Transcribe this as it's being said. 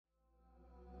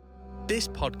This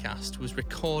podcast was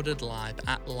recorded live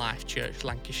at Life Church,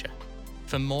 Lancashire.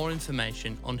 For more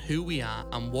information on who we are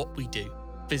and what we do,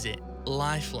 visit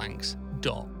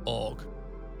lifelancs.org.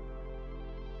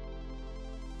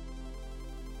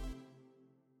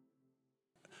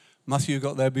 Matthew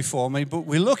got there before me, but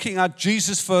we're looking at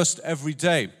Jesus first every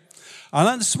day. And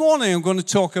then this morning I'm going to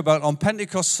talk about, on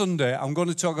Pentecost Sunday, I'm going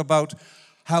to talk about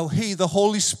how He, the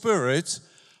Holy Spirit,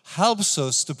 helps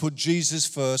us to put Jesus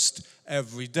first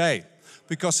every day.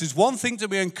 Because it's one thing to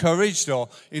be encouraged or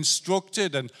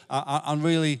instructed and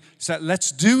really say, let's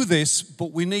do this,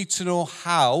 but we need to know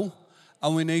how,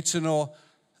 and we need to know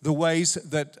the ways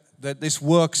that this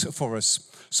works for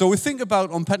us. So we think about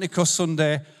on Pentecost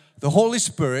Sunday, the Holy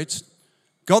Spirit,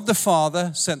 God the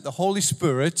Father sent the Holy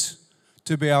Spirit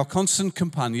to be our constant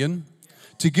companion,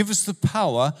 to give us the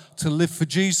power to live for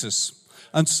Jesus.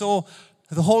 And so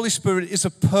the Holy Spirit is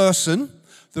a person.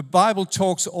 The Bible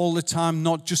talks all the time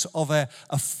not just of a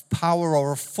power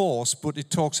or a force, but it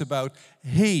talks about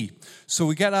He. So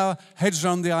we get our heads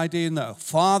around the idea that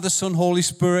Father, Son, Holy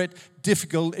Spirit,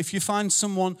 difficult. If you find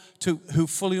someone who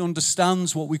fully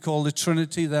understands what we call the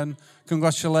Trinity, then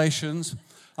congratulations.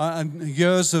 And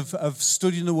years of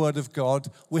studying the Word of God,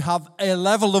 we have a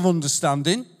level of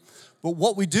understanding. But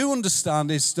what we do understand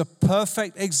is the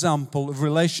perfect example of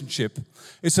relationship.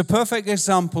 It's a perfect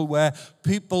example where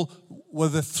people were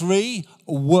the three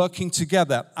working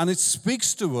together. And it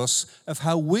speaks to us of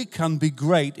how we can be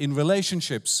great in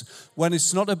relationships. When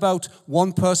it's not about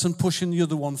one person pushing the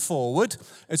other one forward,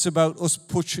 it's about us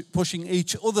pushing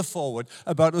each other forward,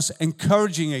 about us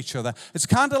encouraging each other. It's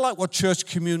kind of like what church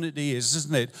community is,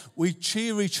 isn't it? We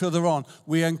cheer each other on.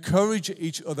 We encourage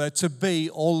each other to be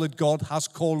all that God has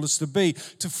called us to be,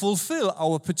 to fulfill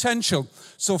our potential.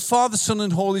 So Father, Son,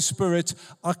 and Holy Spirit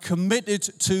are committed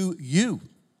to you.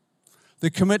 They're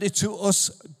committed to us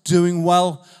doing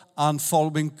well and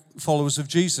following followers of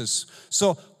Jesus.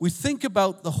 So we think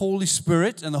about the Holy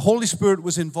Spirit, and the Holy Spirit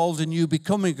was involved in you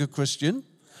becoming a Christian.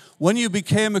 When you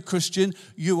became a Christian,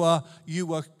 you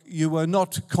were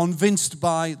not convinced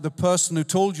by the person who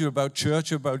told you about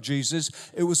church, about Jesus.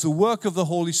 It was the work of the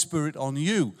Holy Spirit on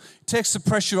you. It takes the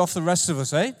pressure off the rest of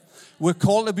us, eh? We're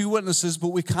called to be witnesses, but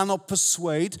we cannot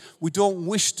persuade. We don't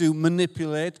wish to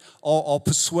manipulate or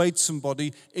persuade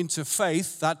somebody into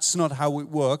faith. That's not how it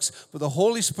works. But the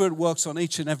Holy Spirit works on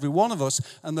each and every one of us.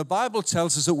 And the Bible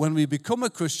tells us that when we become a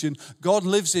Christian, God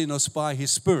lives in us by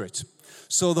His Spirit.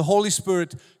 So the Holy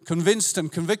Spirit convinced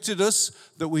and convicted us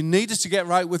that we needed to get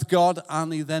right with God,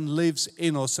 and He then lives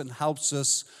in us and helps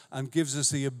us and gives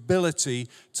us the ability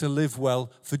to live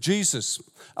well for Jesus.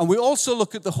 And we also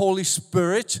look at the Holy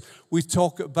Spirit. We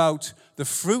talk about the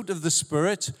fruit of the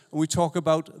Spirit, and we talk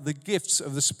about the gifts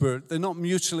of the Spirit. They're not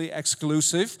mutually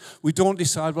exclusive. We don't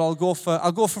decide, well,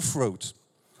 I'll go for fruit.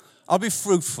 I'll be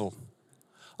fruitful.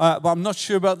 But I'm not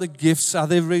sure about the gifts. Are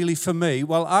they really for me?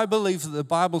 Well, I believe that the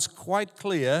Bible's quite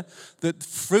clear that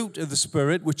fruit of the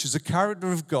Spirit, which is a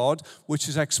character of God, which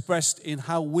is expressed in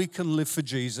how we can live for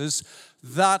Jesus,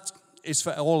 that is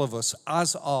for all of us,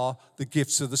 as are the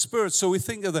gifts of the Spirit. So we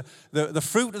think of the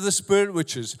fruit of the Spirit,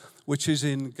 which is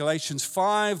in Galatians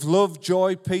 5, love,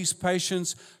 joy, peace,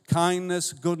 patience,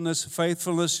 kindness, goodness,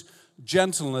 faithfulness,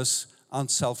 gentleness, and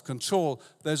self-control.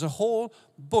 There's a whole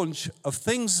bunch of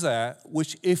things there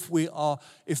which if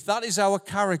that is our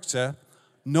character,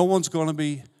 no one's going to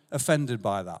be offended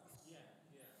by that.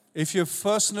 If you're a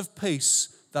person of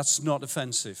peace, that's not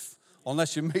offensive.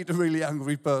 Unless you meet a really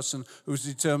angry person who's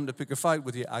determined to pick a fight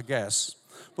with you, I guess.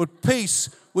 But peace,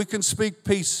 we can speak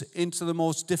peace into the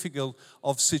most difficult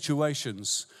of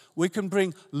situations. We can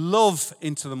bring love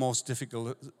into the most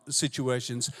difficult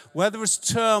situations. Whether it's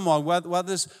turmoil,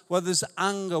 whether there's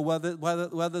anger,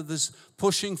 whether there's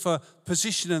pushing for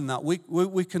position in that,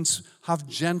 we can have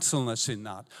gentleness in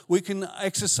that. We can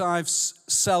exercise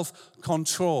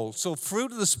self-control. So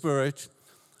fruit of the Spirit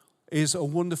is a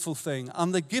wonderful thing.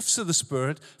 And the gifts of the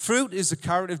Spirit, fruit is the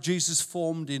character of Jesus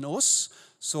formed in us,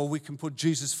 so we can put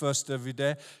Jesus first every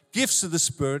day. Gifts of the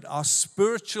Spirit are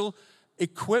spiritual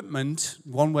equipment,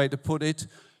 one way to put it,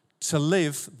 to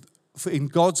live in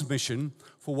God's mission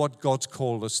for what God's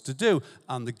called us to do.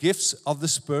 And the gifts of the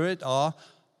Spirit are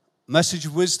message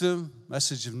of wisdom,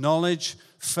 message of knowledge,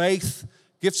 faith,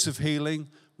 gifts of healing,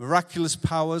 miraculous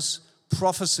powers,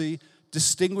 prophecy,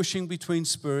 distinguishing between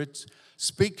spirits,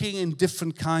 speaking in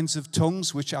different kinds of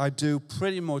tongues, which I do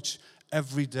pretty much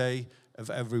every day of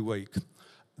every week.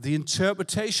 the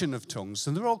interpretation of tongues,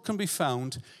 and they all can be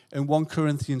found in 1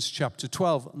 Corinthians chapter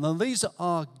 12. Now, these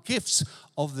are gifts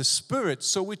of the Spirit.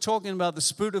 So we're talking about the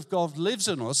Spirit of God lives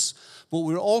in us, but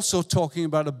we're also talking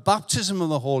about a baptism of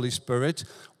the Holy Spirit,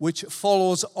 which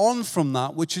follows on from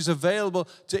that, which is available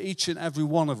to each and every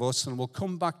one of us. And we'll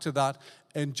come back to that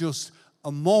in just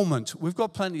a moment. We've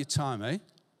got plenty of time, eh?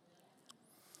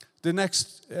 The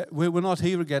next, we're not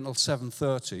here again till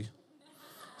 7:30.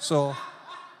 So...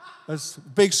 It's a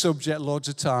big subject, loads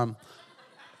of time.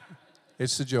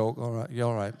 It's a joke, all right. You're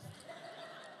all right.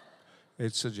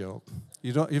 It's a joke.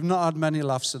 You've not had many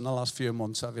laughs in the last few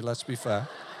months, have you? Let's be fair.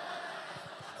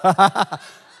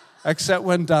 Except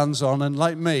when Dan's on, and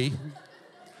like me,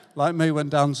 when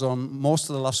Dan's on, most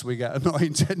of the laughs we get are not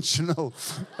intentional.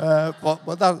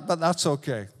 But that's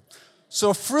okay.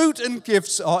 So fruit and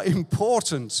gifts are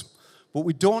important, but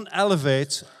we don't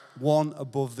elevate one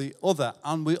above the other.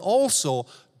 And we also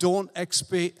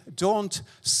don't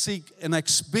seek an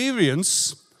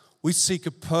experience, we seek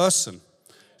a person.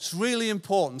 It's really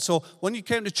important. So when you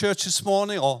came to church this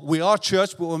morning, or we are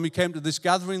church, but when we came to this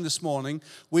gathering this morning,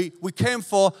 we came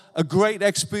for a great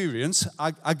experience.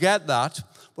 I get that.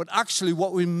 But actually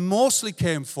what we mostly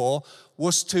came for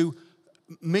was to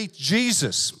meet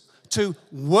Jesus, to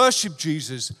worship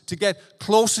Jesus, to get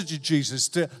closer to Jesus,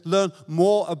 to learn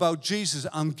more about Jesus.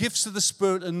 And gifts of the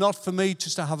Spirit are not for me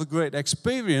just to have a great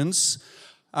experience,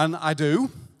 and I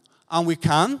do, and we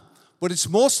can, but it's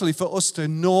mostly for us to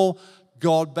know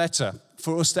God better,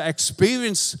 for us to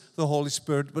experience the Holy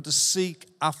Spirit, but to seek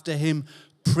after Him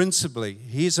principally.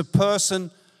 He is a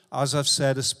person, as I've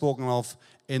said, is spoken of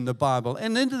in the Bible.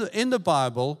 And in the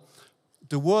Bible,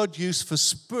 the word used for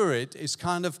spirit is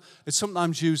it's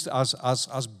sometimes used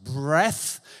as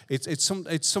breath.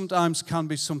 It sometimes can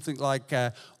be something like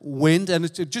wind, and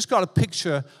it just got a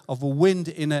picture of a wind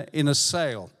in a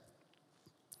sail.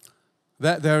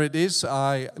 There it is.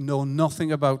 I know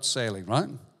nothing about sailing, right?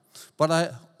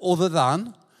 But other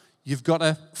than you've got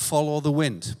to follow the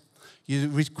wind. You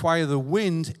require the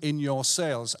wind in your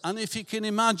sails, and if you can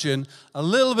imagine a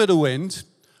little bit of wind,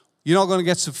 you're not going to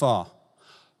get so far.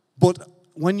 But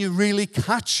when you really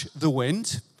catch the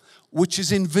wind, which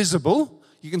is invisible,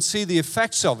 you can see the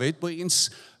effects of it, but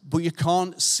you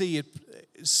can't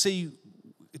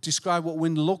describe what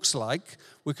wind looks like.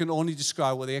 We can only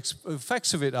describe what the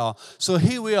effects of it are. So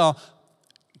here we are,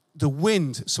 the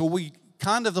wind. So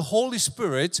the Holy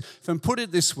Spirit, if I put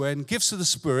it this way, and gifts of the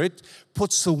Spirit,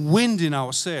 puts the wind in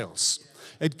our sails.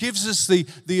 It gives us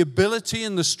the ability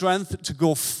and the strength to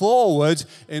go forward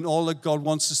in all that God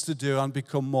wants us to do and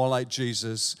become more like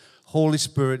Jesus. Holy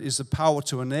Spirit is the power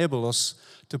to enable us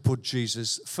to put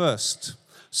Jesus first.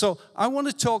 So I want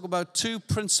to talk about two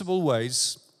principal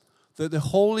ways that the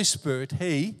Holy Spirit,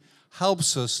 He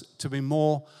helps us to be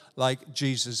more like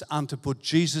Jesus and to put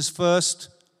Jesus first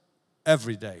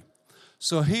every day.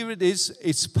 So here it is,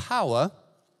 its presence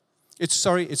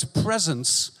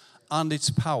and its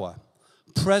power.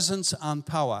 Presence and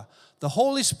power. The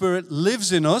Holy Spirit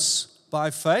lives in us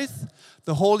by faith.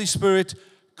 The Holy Spirit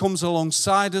comes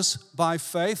alongside us by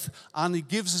faith, and He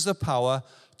gives us the power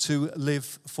to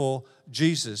live for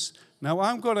Jesus. Now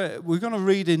we're going to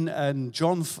read in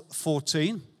John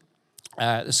 14,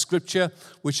 the scripture,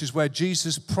 which is where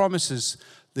Jesus promises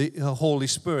the Holy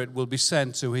Spirit will be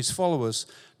sent to His followers.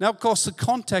 Now, of course, the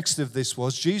context of this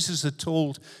was Jesus had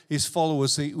told His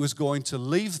followers that He was going to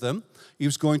leave them. He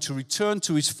was going to return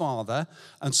to His Father,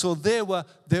 and so they were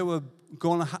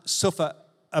going to suffer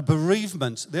a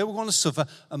bereavement. They were going to suffer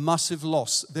a massive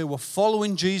loss. They were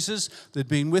following Jesus. They'd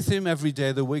been with Him every day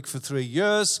of the week for 3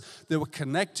 years. They were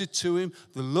connected to Him.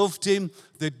 They loved Him.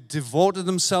 They devoted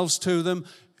themselves to Him.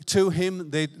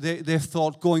 They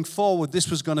thought going forward, this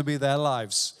was going to be their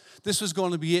lives. This was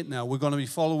going to be it now. We're going to be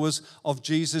followers of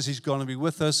Jesus. He's going to be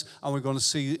with us, and we're going to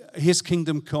see His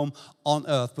kingdom come on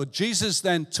earth. But Jesus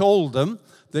then told them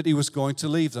that He was going to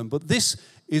leave them. But this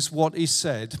is what He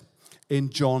said in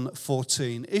John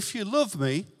 14. If you love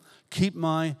me, keep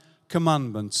my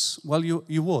commandments. Well,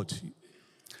 you would.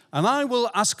 And I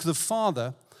will ask the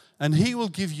Father, and He will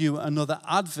give you another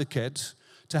advocate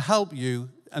to help you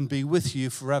and be with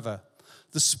you forever.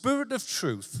 The Spirit of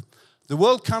truth. The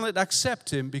world cannot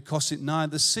accept Him because it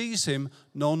neither sees Him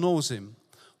nor knows Him.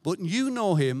 But you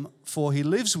know Him, for He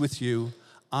lives with you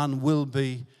and will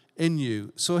be in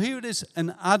you. So here it is,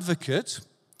 an advocate,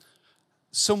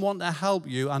 someone to help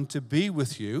you and to be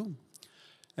with you.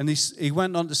 And he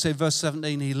went on to say, verse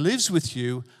 17, He lives with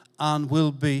you and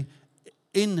will be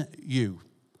in you.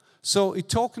 So he's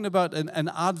talking about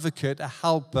an advocate, a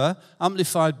helper.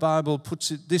 Amplified Bible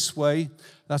puts it this way.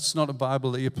 That's not a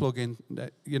Bible that you plug in,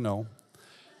 you know.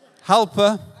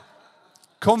 helper,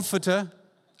 comforter,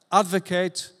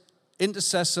 advocate,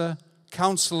 intercessor,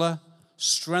 counselor,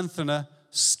 strengthener,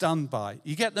 standby.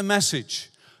 You get the message.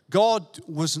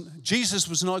 Jesus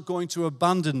was not going to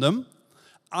abandon them,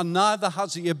 and neither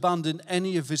has he abandoned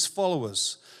any of his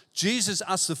followers. Jesus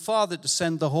asked the Father to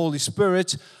send the Holy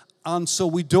Spirit, and so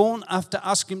we don't have to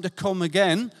ask him to come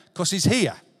again because he's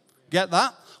here. Get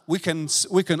that? We can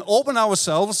open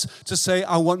ourselves to say,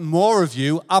 I want more of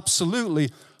you. Absolutely.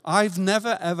 I've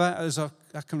never, ever, as I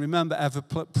can remember, ever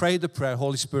prayed the prayer,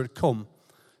 Holy Spirit, come.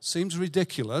 Seems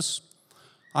ridiculous.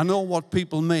 I know what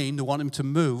people mean. They want him to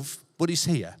move, but he's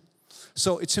here.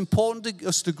 So it's important to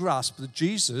us to grasp that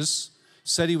Jesus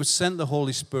said he would send the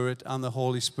Holy Spirit, and the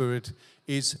Holy Spirit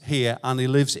is here, and he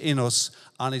lives in us,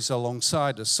 and is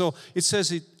alongside us. So it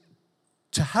says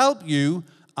to help you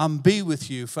and be with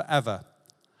you forever.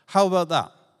 How about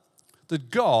that? That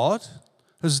God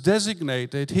has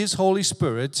designated his Holy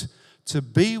Spirit to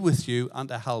be with you and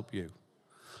to help you.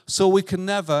 So we can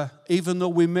never, even though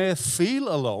we may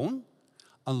feel alone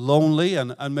and lonely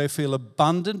and may feel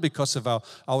abandoned because of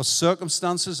our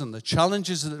circumstances and the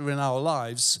challenges that are in our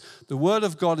lives, the Word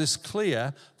of God is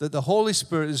clear that the Holy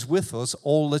Spirit is with us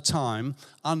all the time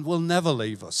and will never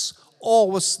leave us.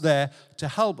 Always there to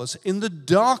help us in the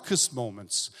darkest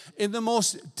moments, in the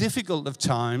most difficult of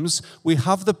times. We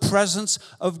have the presence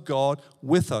of God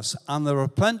with us, and there are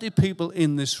plenty of people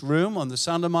in this room on the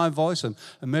sound of my voice, and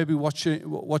maybe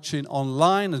watching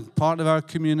online and part of our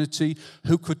community,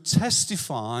 who could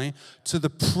testify to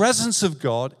the presence of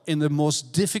God in the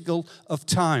most difficult of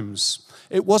times.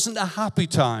 It wasn't a happy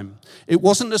time. It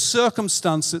wasn't a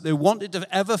circumstance that they wanted to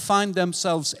ever find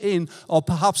themselves in, or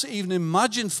perhaps even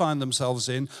imagine find themselves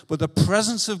in, but the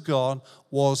presence of God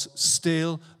was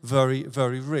still very,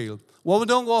 very real. Well, we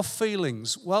don't go off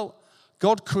feelings. Well,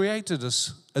 God created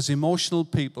us as emotional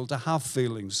people to have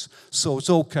feelings, so it's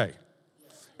okay.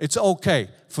 It's okay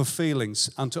for feelings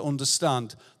and to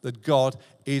understand that God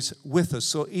is with us.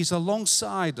 So he's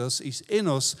alongside us, he's in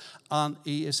us, and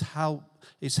he is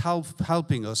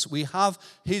helping us. We have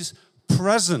his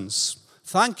presence.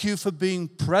 Thank you for being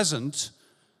present,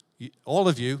 all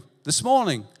of you, this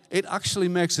morning. It actually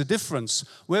makes a difference.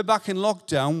 We're back in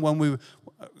lockdown when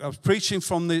I was preaching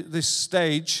from this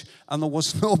stage and there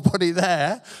was nobody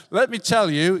there. Let me tell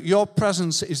you, your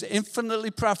presence is infinitely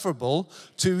preferable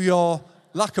to your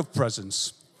lack of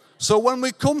presence. So when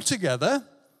we come together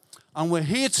and we're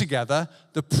here together,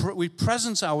 we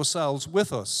presence ourselves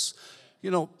with us.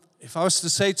 You know, if I was to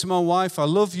say to my wife, I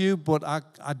love you, but I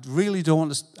really don't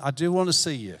want to, I do want to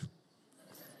see you.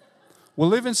 We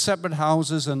live in separate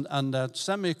houses and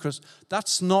send me across.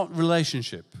 That's not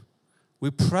relationship.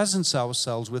 We presence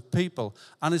ourselves with people.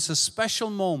 And it's a special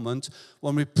moment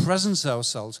when we presence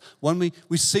ourselves, when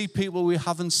we see people we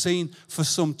haven't seen for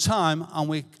some time, and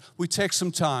we take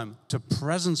some time to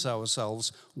presence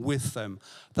ourselves with them.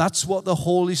 That's what the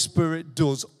Holy Spirit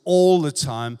does all the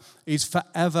time. He's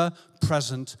forever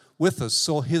present with us.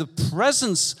 So his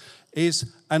presence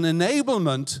is an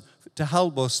enablement to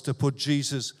help us to put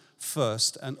Jesus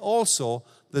first. And also,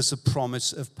 there's a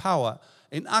promise of power.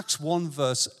 In Acts 1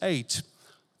 verse 8,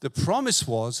 the promise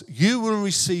was, you will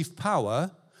receive power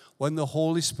when the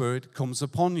Holy Spirit comes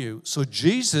upon you. So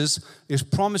Jesus is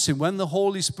promising, when the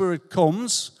Holy Spirit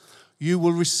comes, you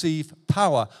will receive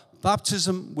power.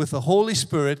 Baptism with the Holy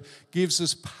Spirit gives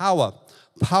us power.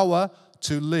 Power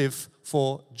to live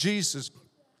for Jesus.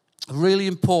 Really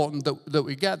important that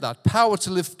we get that. Power to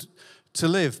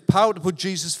live, power to put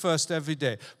Jesus first every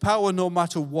day, power no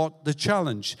matter what the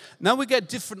challenge. Now we get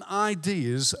different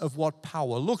ideas of what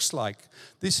power looks like.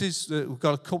 This is, we've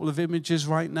got a couple of images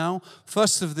right now.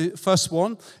 First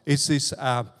one is this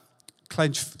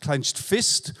clenched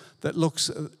fist that looks,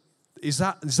 is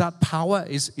that power?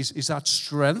 Is that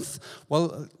strength?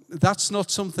 Well, that's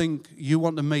not something you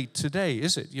want to meet today,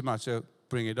 is it? You might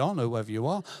bring it on, whoever you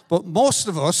are. But most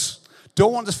of us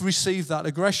don't want to receive that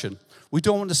aggression. We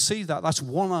don't want to see that. That's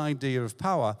one idea of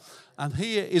power. And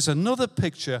here is another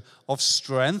picture of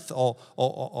strength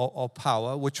or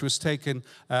power, which was taken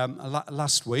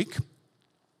last week.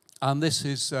 And this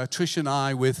is Trish and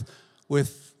I with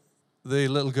the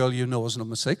little girl you know as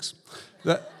number 6.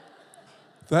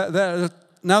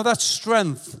 Now that's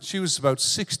strength. She was about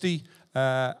 60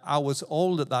 hours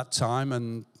old at that time,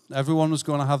 and everyone was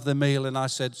going to have their meal. And I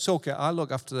said, it's okay, I'll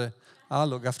look after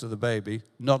the baby,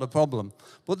 not a problem.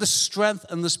 But there's strength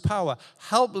and there's power,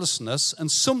 helplessness,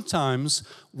 and sometimes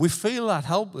we feel that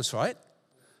helpless, right?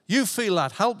 You feel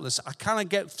that helpless. I cannot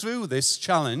get through this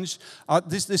challenge.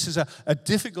 This is a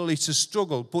difficulty to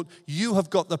struggle, but you have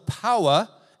got the power,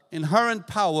 inherent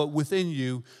power within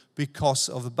you because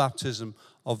of the baptism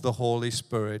of the Holy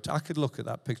Spirit. I could look at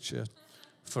that picture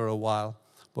for a while.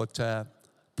 But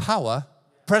power,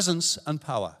 presence and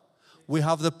power. We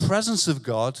have the presence of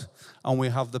God and we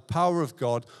have the power of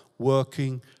God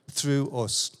working through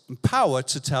us. And power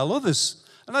to tell others.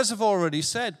 And as I've already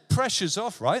said, pressure's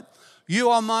off, right? You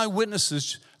are my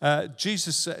witnesses.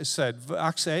 Jesus said,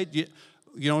 Acts 8,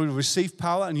 you receive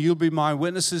power and you'll be my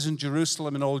witnesses in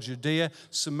Jerusalem and all Judea,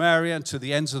 Samaria, and to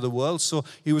the ends of the world. So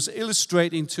he was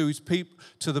illustrating to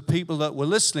the people that were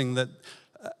listening that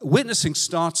witnessing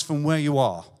starts from where you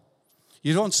are.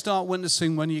 You don't start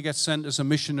witnessing when you get sent as a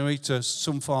missionary to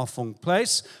some far-flung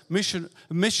place. Mission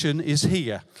is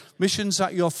here. Mission's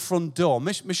at your front door.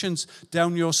 Mission's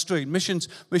down your street.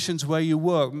 Mission's where you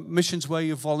work. Mission's where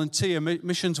you volunteer.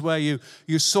 Mission's where you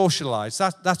socialize.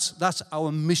 That's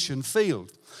our mission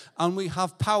field. And we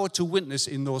have power to witness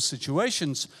in those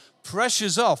situations.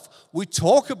 Pressure's off. We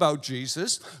talk about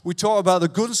Jesus. We talk about the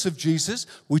goodness of Jesus.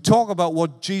 We talk about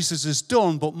what Jesus has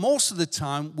done. But most of the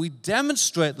time, we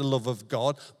demonstrate the love of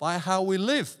God by how we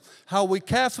live, how we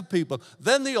care for people.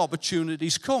 Then the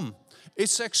opportunities come.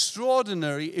 It's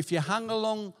extraordinary if you hang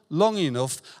along long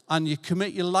enough and you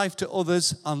commit your life to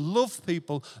others and love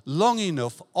people long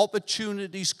enough,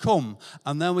 opportunities come.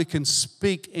 And then we can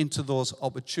speak into those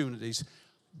opportunities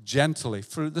gently.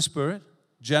 Fruit of the Spirit,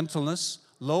 gentleness,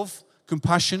 love,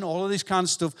 compassion, all of this kind of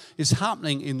stuff is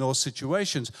happening in those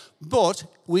situations. But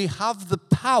we have the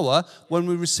power when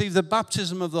we receive the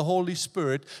baptism of the Holy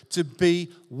Spirit to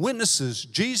be witnesses.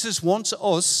 Jesus wants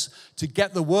us to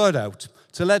get the word out,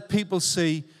 to let people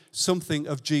see something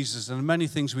of Jesus. And many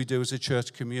things we do as a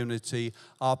church community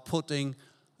are putting,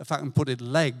 if I can put it,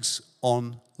 legs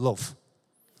on love.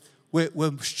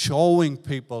 We're showing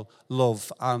people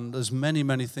love, and there's many,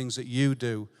 many things that you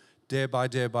do day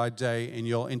by day in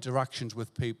your interactions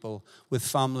with people, with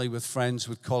family, with friends,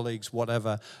 with colleagues,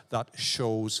 whatever, that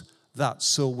shows that.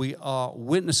 So we are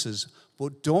witnesses.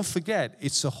 But don't forget,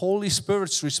 it's the Holy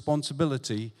Spirit's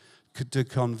responsibility to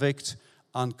convict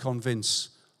and convince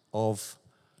of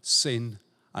sin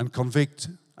and convict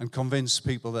and convince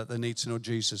people that they need to know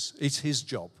Jesus. It's his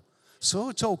job. So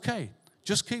it's okay.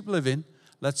 Just keep living.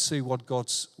 Let's see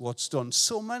what's done.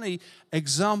 So many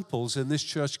examples in this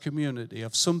church community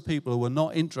of some people who were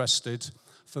not interested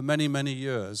for many, many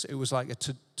years. It was like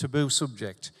a taboo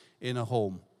subject in a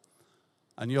home.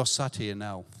 And you're sat here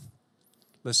now,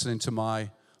 listening to my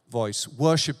voice,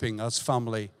 worshiping as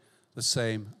family, the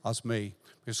same as me.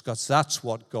 Because that's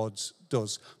what God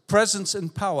does. Presence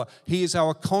and power. He is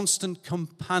our constant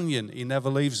companion. He never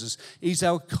leaves us. He's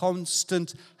our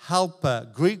constant helper.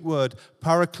 Greek word,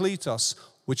 parakletos,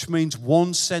 which means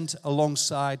one sent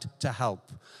alongside to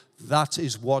help. That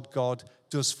is what God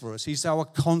does for us. He's our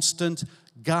constant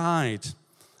guide.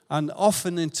 And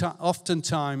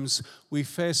oftentimes we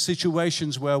face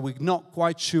situations where we're not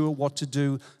quite sure what to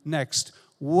do next.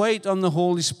 Wait on the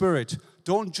Holy Spirit.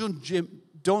 Don't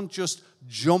just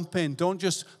jump in. Don't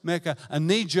just make a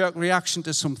knee-jerk reaction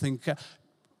to something.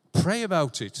 Pray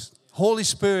about it. Holy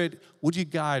Spirit, would you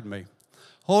guide me?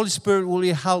 Holy Spirit, will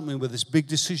you help me with this big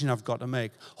decision I've got to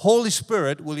make? Holy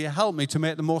Spirit, will you help me to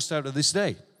make the most out of this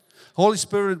day? Holy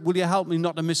Spirit, will you help me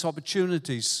not to miss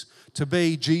opportunities to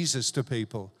be Jesus to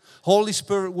people? Holy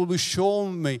Spirit, will you show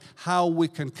me how we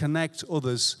can connect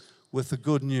others with the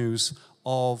good news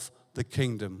of the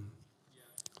kingdom?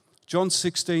 John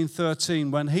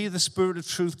 16:13, when he, the Spirit of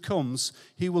truth, comes,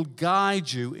 he will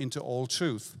guide you into all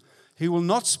truth. He will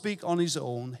not speak on his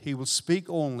own. He will speak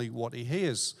only what he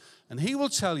hears. And he will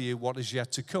tell you what is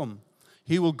yet to come.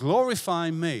 He will glorify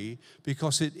me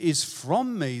because it is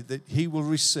from me that he will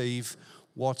receive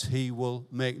what he will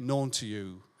make known to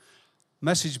you.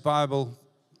 Message Bible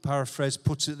paraphrase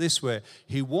puts it this way.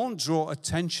 He won't draw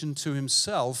attention to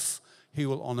himself. He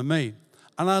will honor me.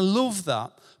 And I love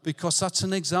that because that's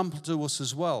an example to us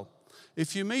as well.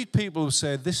 If you meet people who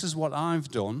say, this is what I've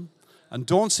done, and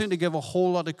don't seem to give a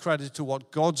whole lot of credit to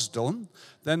what God's done,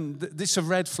 then this is a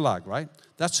red flag, right?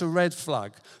 That's a red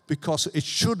flag because it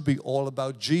should be all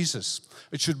about Jesus.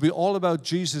 It should be all about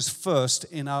Jesus first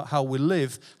in how we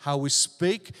live, how we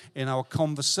speak, in our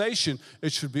conversation.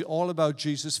 It should be all about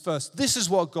Jesus first. This is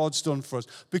what God's done for us.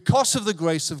 Because of the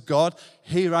grace of God,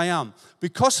 here I am.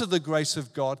 Because of the grace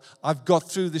of God, I've got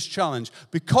through this challenge.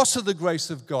 Because of the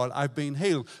grace of God, I've been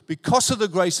healed. Because of the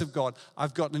grace of God,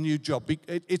 I've got a new job.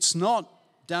 It's not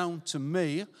down to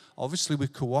me. Obviously, we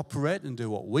cooperate and do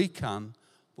what we can,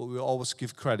 but we always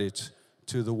give credit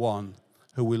to the one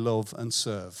who we love and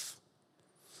serve.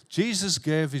 Jesus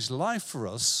gave his life for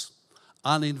us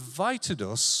and invited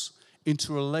us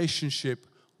into a relationship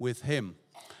with him.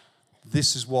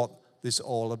 This is what this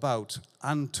all about,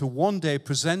 and to one day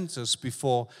present us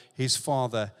before his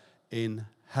Father in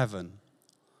heaven.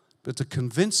 But the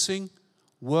convincing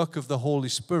work of the Holy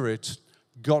Spirit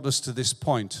got us to this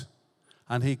point,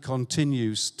 and he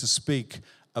continues to speak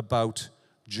about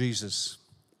Jesus.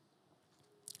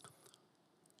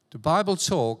 The Bible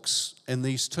talks in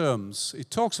these terms. It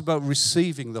talks about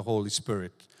receiving the Holy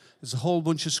Spirit. There's a whole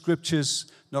bunch of scriptures,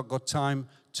 not got time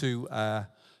to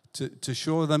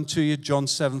show them to you. John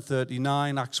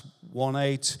 7:39, Acts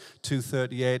 1:8,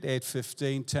 2:38,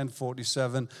 8:15,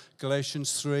 10:47,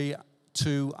 Galatians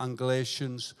 3:2, and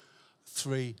Galatians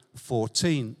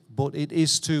 3:14. But it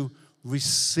is to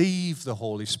receive the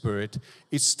Holy Spirit.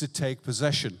 It's to take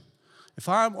possession. If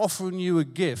I'm offering you a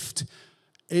gift,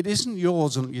 it isn't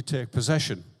yours until you take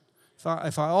possession.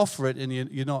 If I offer it and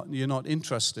you're not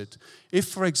interested. If,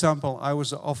 for example, I was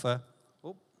to offer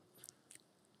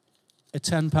a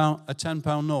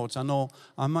 £10 note, I know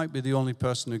I might be the only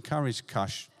person who carries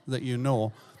cash that you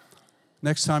know.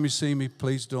 Next time you see me,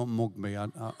 please don't mug me.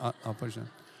 I'll push it.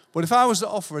 But if I was to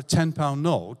offer a £10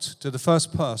 note to the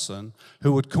first person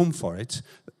who would come for it,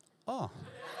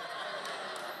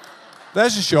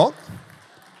 there's a shock.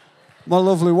 My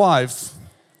lovely wife.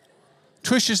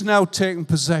 Trish has now taken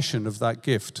possession of that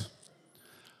gift.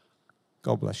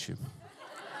 God bless you.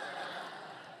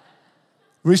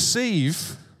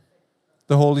 Receive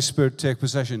the Holy Spirit, take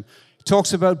possession. It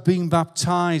talks about being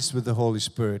baptized with the Holy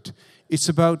Spirit. It's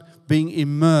about being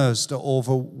immersed or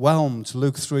overwhelmed.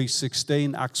 Luke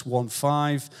 3:16, Acts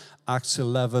 1:5, Acts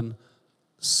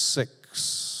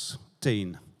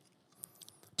 11:16.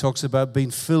 Talks about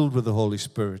being filled with the Holy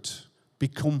Spirit.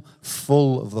 Become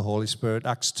full of the Holy Spirit.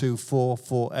 Acts 2:4,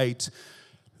 4:8,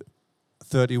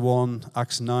 31,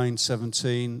 Acts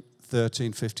 9:17,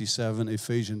 13:57,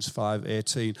 Ephesians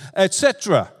 5:18,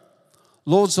 etc.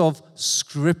 Loads of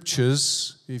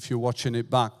scriptures. If you're watching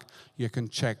it back, you can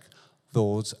check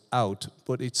those out.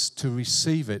 But it's to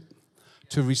receive it,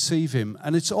 to receive him.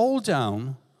 And it's all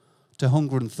down to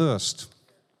hunger and thirst.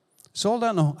 It's all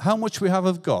down to how much we have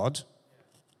of God.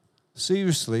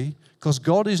 Seriously, because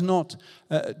God is not,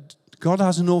 God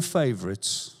has no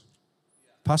favorites.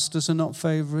 Pastors are not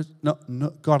favorites. No,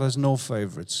 God has no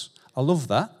favorites. I love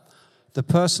that. The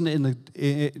person in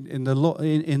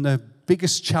the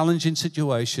biggest challenging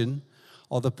situation,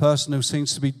 or the person who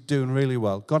seems to be doing really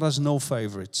well, God has no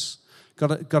favorites.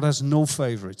 God has no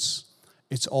favorites.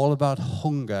 It's all about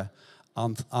hunger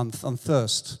and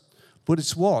thirst. But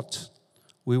it's what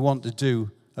we want to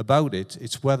do about it.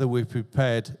 It's whether we're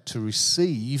prepared to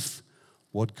receive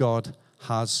what God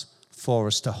has for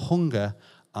us, to hunger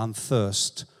and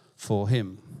thirst for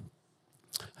him.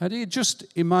 How do you just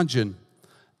imagine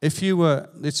if you were,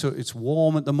 it's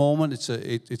warm at the moment, it's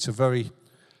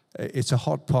a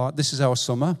hot part. This is our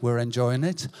summer, we're enjoying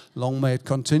it. Long may it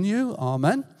continue,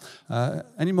 amen.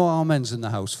 Any more amens in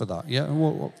the house for that? Yeah,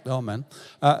 amen.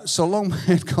 So long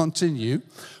may it continue.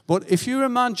 But if you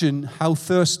imagine how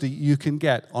thirsty you can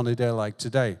get on a day like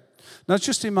today. Now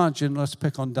just imagine, let's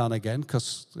pick on Dan again,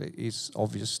 because he's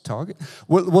obvious target.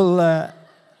 We'll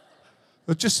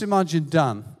just imagine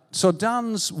Dan. So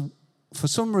Dan's, for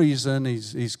some reason,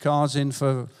 his car's in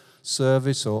for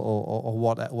service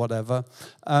or whatever,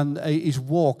 and he's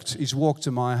walked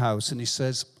to my house and he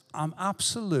says, I'm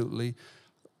absolutely,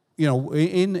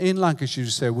 in Lancashire you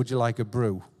say, would you like a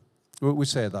brew? We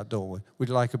say that, don't we? Would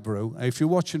you like a brew? If you're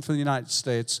watching from the United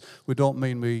States, we don't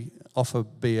mean we offer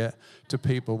beer to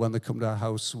people when they come to our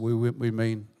house. We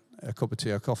mean a cup of tea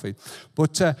or coffee.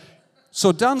 But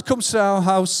so Dan comes to our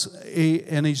house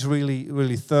and he's really,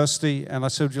 really thirsty. And I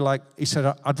said, would you like? He said,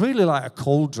 I'd really like a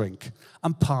cold drink.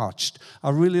 I'm parched. I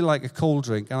really like a cold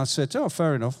drink. And I said, oh,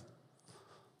 fair enough.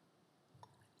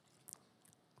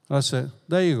 And I said,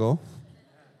 there you go.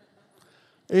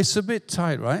 It's a bit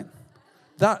tight, right?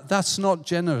 That's not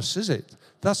generous, is it?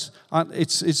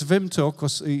 It's Vimto,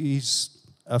 because he's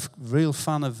a real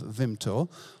fan of Vimto.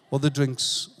 Other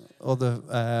drinks, other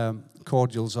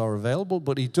cordials are available,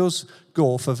 but he does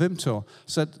go for Vimto. I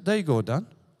said, there you go, Dan.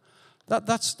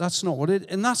 That's not what it,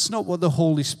 and that's not what the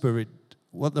Holy Spirit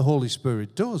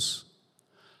does.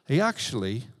 He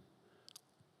actually,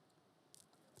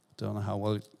 don't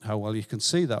know how well you can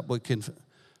see that, but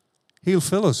he'll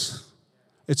fill us.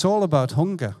 It's all about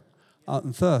hunger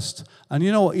and thirst. And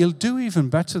you know what? He'll do even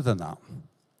better than that.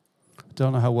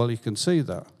 Don't know how well you can see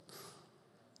that.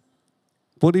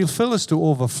 But he'll fill us to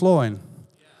overflowing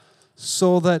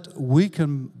so that we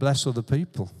can bless other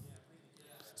people.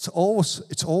 It's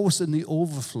always in the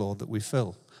overflow that we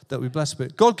fill, that we bless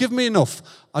people. God, give me enough.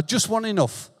 I just want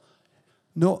enough.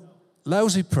 No,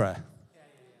 lousy prayer.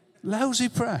 Lousy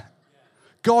prayer.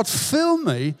 God, fill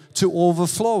me to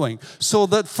overflowing so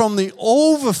that from the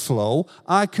overflow,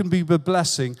 I can be a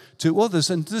blessing to others.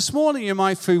 And this morning, you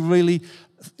might feel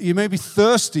you may be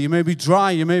thirsty, you may be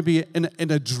dry, you may be in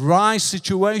a dry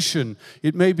situation.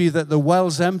 It may be that the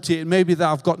well's empty. It may be that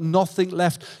I've got nothing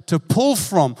left to pull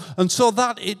from. And so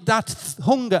that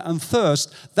hunger and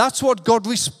thirst, that's what God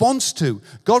responds to.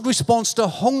 God responds to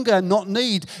hunger, not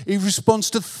need. He responds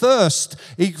to thirst.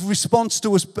 He responds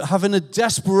to us having a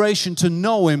desperation to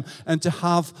know Him and to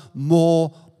have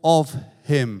more of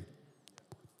Him.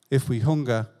 If we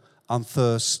hunger and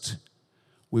thirst,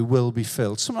 we will be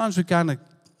filled. Sometimes we kind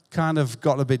of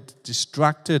got a bit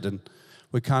distracted and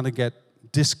we kind of get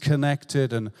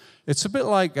disconnected, and it's a bit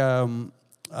like an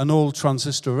old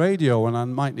transistor radio, and I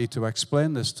might need to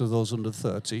explain this to those under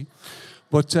 30.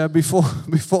 But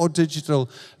before digital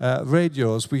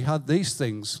radios, we had these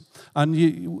things. And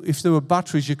if there were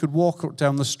batteries, you could walk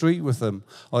down the street with them,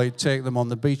 or you'd take them on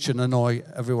the beach and annoy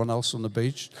everyone else on the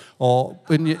beach, or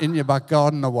in your back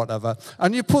garden or whatever.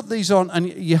 And you put these on, and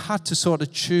you had to sort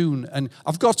of tune. And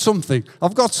I've got something.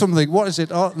 What is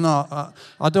it? Oh no,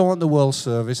 I don't want the world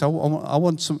service. I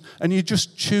want some. And you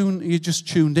just tuned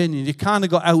in, and you kind of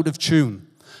got out of tune.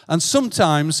 And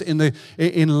sometimes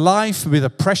in life, with the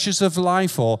pressures of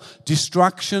life or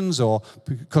distractions, or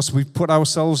because we've put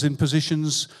ourselves in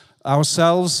positions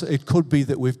ourselves, it could be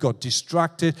that we've got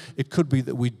distracted. It could be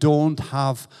that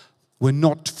we're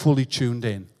not fully tuned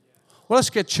in. Well, let's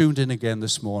get tuned in again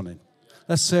this morning.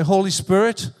 Let's say, Holy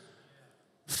Spirit,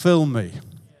 fill me.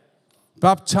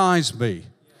 Baptize me.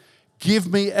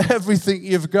 Give me everything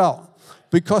you've got,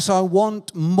 because I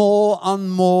want more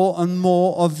and more and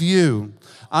more of you.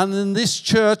 And in this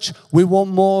church, we want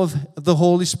more of the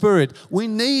Holy Spirit. We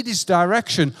need His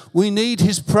direction. We need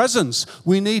His presence.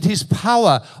 We need His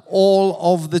power all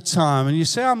of the time. And you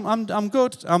say, I'm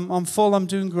good. I'm full. I'm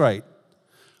doing great.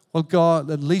 Well, God,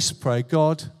 at least pray,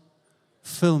 God,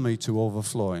 fill me to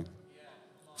overflowing.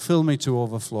 Fill me to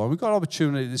overflowing. We've got an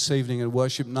opportunity this evening at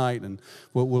worship night, and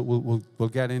we'll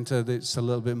get into this a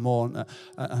little bit more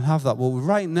and have that. Well,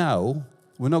 right now,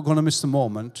 we're not going to miss the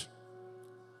moment.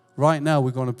 Right now,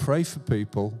 we're going to pray for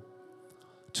people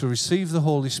to receive the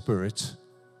Holy Spirit,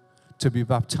 to be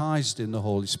baptized in the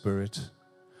Holy Spirit,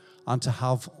 and to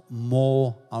have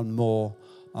more and more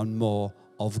and more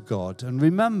of God. And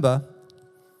remember,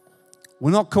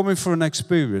 we're not coming for an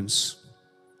experience.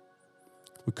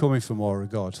 We're coming for more of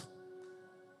God.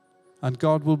 And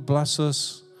God will bless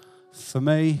us. For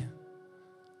me,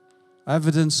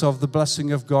 evidence of the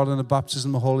blessing of God and the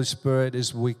baptism of the Holy Spirit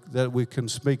is that we can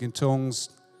speak in tongues.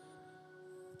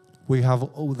 There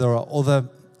are other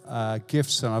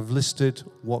gifts, and I've listed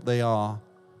what they are.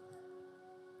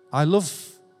 I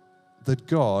love that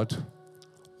God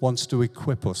wants to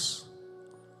equip us.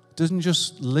 He doesn't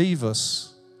just leave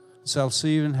us and say, I'll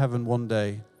see you in heaven one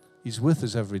day. He's with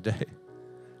us every day,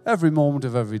 every moment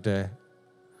of every day.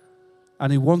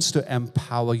 And He wants to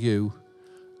empower you,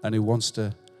 and He wants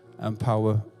to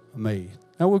empower me.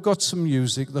 Now, we've got some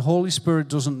music. The Holy Spirit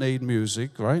doesn't need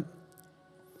music, right?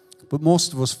 But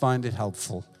most of us find it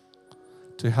helpful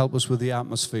to help us with the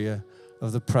atmosphere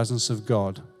of the presence of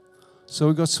God. So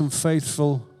we've got some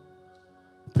faithful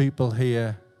people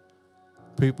here,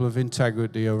 people of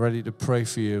integrity, are ready to pray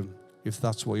for you if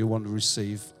that's what you want to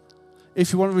receive.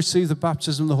 If you want to receive the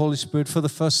baptism of the Holy Spirit for the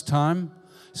first time,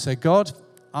 say, God,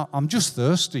 I'm just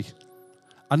thirsty.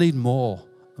 I need more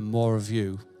and more of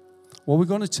you. Well, we're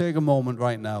going to take a moment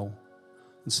right now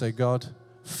and say, God,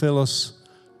 fill us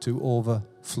to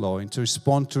overflowing, to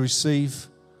respond, to receive,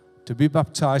 to be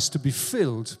baptized, to be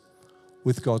filled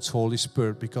with God's Holy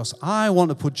Spirit, because I want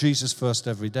to put Jesus first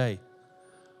every day.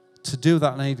 To do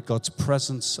that, I need God's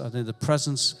presence. I need the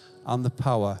presence and the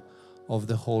power of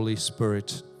the Holy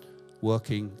Spirit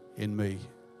working in me.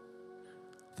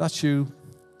 If that's you,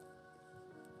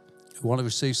 who want to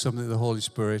receive something of the Holy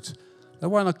Spirit, then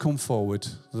why not come forward?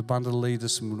 The band will lead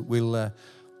us, and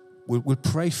we'll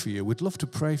pray for you. We'd love to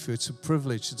pray for you. It's a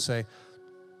privilege to say,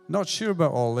 not sure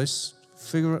about all this.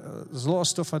 There's a lot of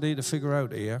stuff I need to figure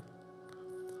out here.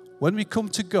 When we come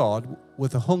to God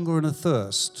with a hunger and a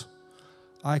thirst,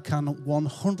 I can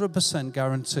 100%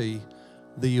 guarantee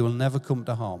that you will never come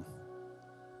to harm.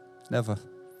 Never.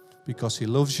 Because He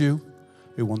loves you,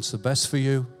 He wants the best for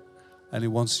you, and He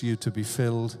wants you to be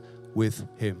filled with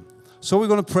Him. So we're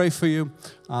going to pray for you,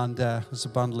 and as the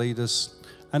band leaders.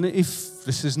 And if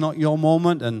this is not your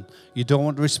moment and you don't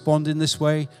want to respond in this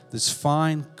way, that's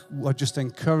fine. I just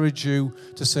encourage you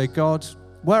to say, God,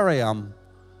 where I am,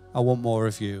 I want more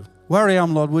of you. Where I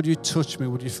am, Lord, would you touch me?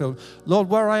 Would you fill? Lord,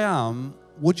 where I am,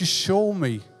 would you show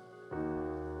me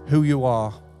who you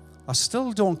are? I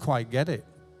still don't quite get it.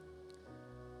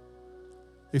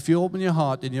 If you open your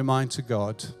heart and your mind to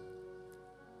God,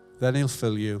 then He'll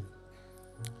fill you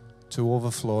to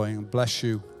overflowing and bless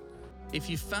you. If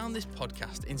you found this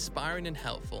podcast inspiring and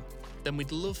helpful, then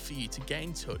we'd love for you to get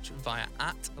in touch via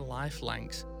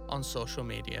 @LifeLancs on social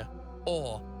media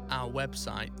or our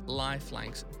website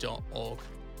lifelancs.org.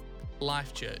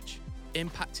 Life Church,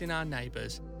 impacting our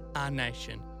neighbours, our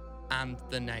nation, and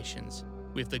the nations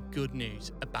with the good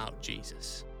news about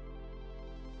Jesus.